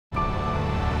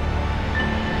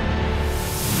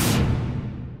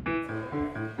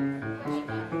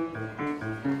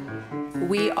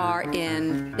We are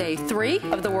in day 3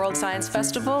 of the World Science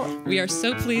Festival. We are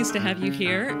so pleased to have you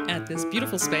here at this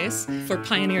beautiful space for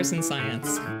Pioneers in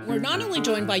Science. We're not only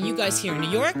joined by you guys here in New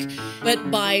York,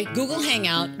 but by Google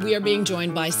Hangout, we are being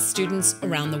joined by students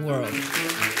around the world.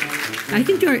 I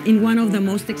think you're in one of the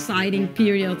most exciting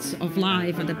periods of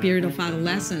life, at the period of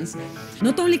adolescence.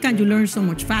 Not only can you learn so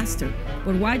much faster,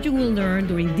 but what you will learn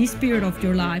during this period of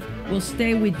your life will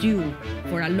stay with you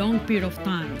for a long period of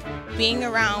time. Being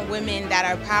around women that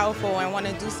are powerful and want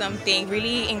to do something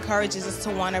really encourages us to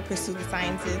want to pursue the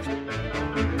sciences.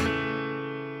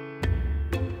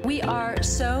 We are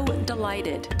so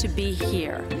delighted to be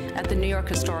here at the New York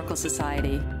Historical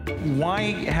Society.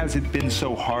 Why has it been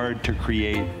so hard to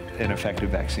create an effective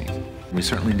vaccine? We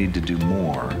certainly need to do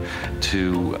more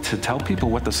to tell people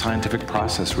what the scientific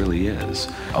process really is.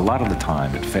 A lot of the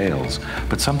time it fails,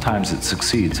 but sometimes it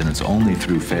succeeds, and it's only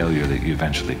through failure that you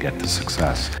eventually get to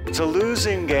success. It's a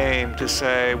losing game to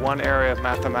say one area of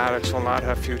mathematics will not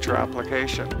have future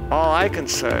application. All I can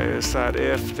say is that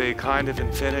if the kind of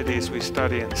infinities we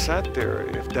study in set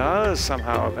theory, does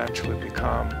somehow eventually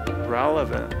become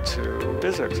relevant to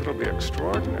physics, it'll be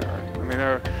extraordinary. I mean,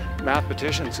 there are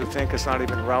mathematicians who think it's not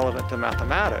even relevant to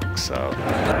mathematics, so.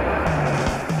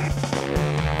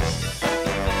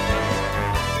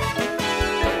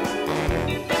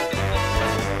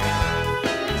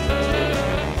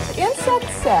 Insect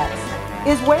sex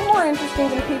is way more interesting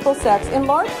than people sex, in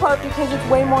large part because it's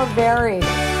way more varied.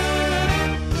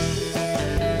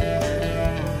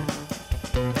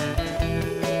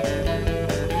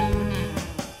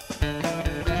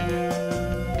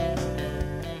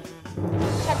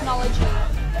 Technology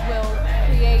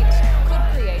could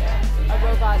create a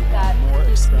robot that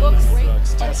looks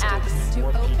and acts to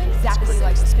open exactly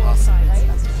like a squirrel sign, right?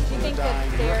 Do you think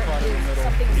that there is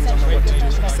something essentially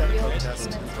different that real humans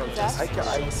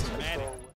possess?